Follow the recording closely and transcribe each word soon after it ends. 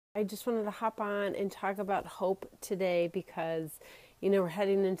I just wanted to hop on and talk about hope today because, we're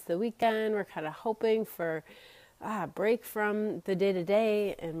heading into the weekend. We're kind of hoping for a break from the day to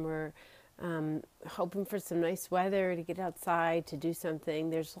day, and we're hoping for some nice weather to get outside to do something.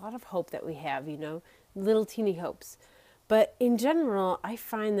 There's a lot of hope that we have, little teeny hopes. But in general, I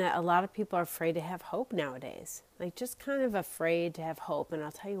find that a lot of people are afraid to have hope nowadays, like just kind of afraid to have hope. And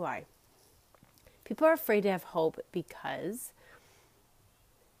I'll tell you why. People are afraid to have hope because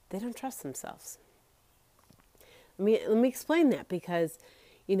they don't trust themselves. Let me explain that because,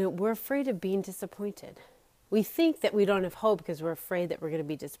 we're afraid of being disappointed. We think that we don't have hope because we're afraid that we're going to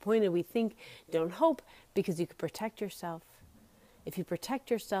be disappointed. We think don't hope because you can protect yourself. If you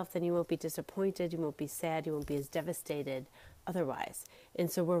protect yourself, then you won't be disappointed, you won't be sad, you won't be as devastated otherwise.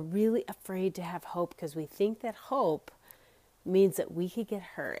 And so we're really afraid to have hope because we think that hope means that we could get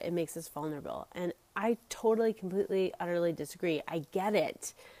hurt. It makes us vulnerable. And I totally, completely, utterly disagree. I get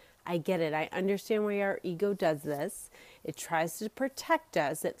it. I understand why our ego does this. It tries to protect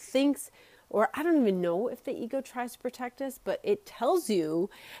us. It thinks, or I don't even know if the ego tries to protect us, but it tells you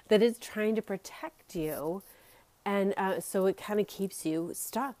that it's trying to protect you. And so it kind of keeps you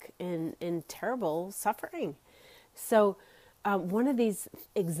stuck in terrible suffering. So one of these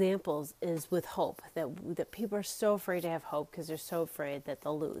examples is with hope, that people are so afraid to have hope because they're so afraid that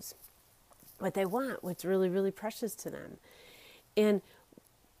they'll lose what they want, what's really, really precious to them. And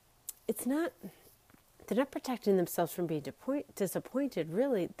they're not protecting themselves from being disappointed,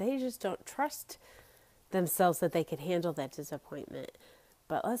 really. They just don't trust themselves that they could handle that disappointment.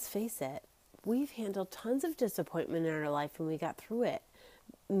 But let's face it, we've handled tons of disappointment in our life and we got through it.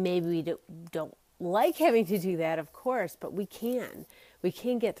 Maybe we don't like having to do that, of course, but we can. We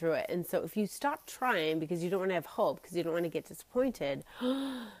can get through it. And so if you stop trying because you don't want to have hope, because you don't want to get disappointed,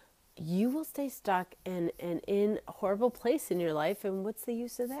 you will stay stuck and in a horrible place in your life. And what's the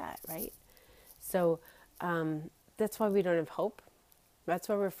use of that, right? So that's why we don't have hope. That's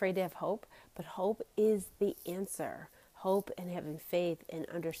why we're afraid to have hope. But hope is the answer. Hope and having faith and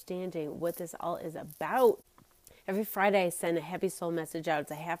understanding what this all is about. Every Friday I send a Happy Soul message out.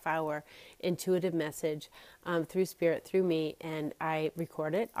 It's a half-hour intuitive message through Spirit, through me, and I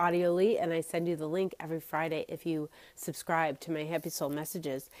record it audioly, and I send you the link every Friday if you subscribe to my Happy Soul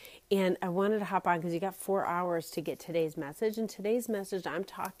messages. And I wanted to hop on because you got 4 hours to get today's message. And today's message, I'm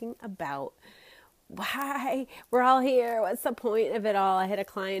talking about why we're all here. What's the point of it all? I had a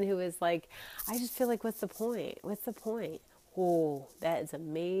client who was like, I just feel like, what's the point? What's the point? Oh, that is a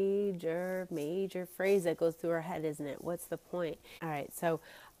major, major phrase that goes through our head, isn't it? What's the point? All right, so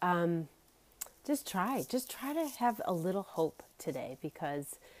just try to have a little hope today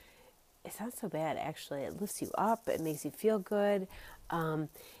because it's not so bad, actually. It lifts you up. It makes you feel good.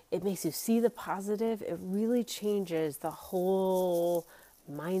 It makes you see the positive. It really changes the whole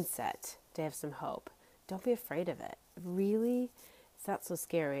mindset to have some hope. Don't be afraid of it. Really, it's not so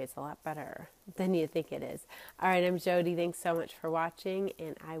scary. It's a lot better than you think it is. All right, I'm Jodi. Thanks so much for watching,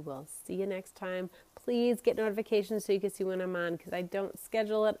 and I will see you next time. Please get notifications so you can see when I'm on because I don't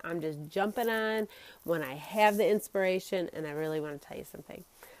schedule it. I'm just jumping on when I have the inspiration, and I really want to tell you something.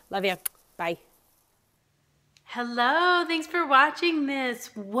 Love you. Bye. Hello. Thanks for watching this.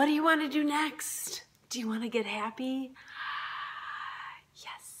 What do you want to do next? Do you want to get happy?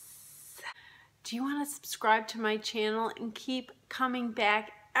 Do you want to subscribe to my channel and keep coming back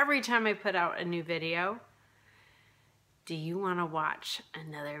every time I put out a new video? Do you want to watch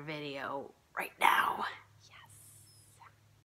another video right now?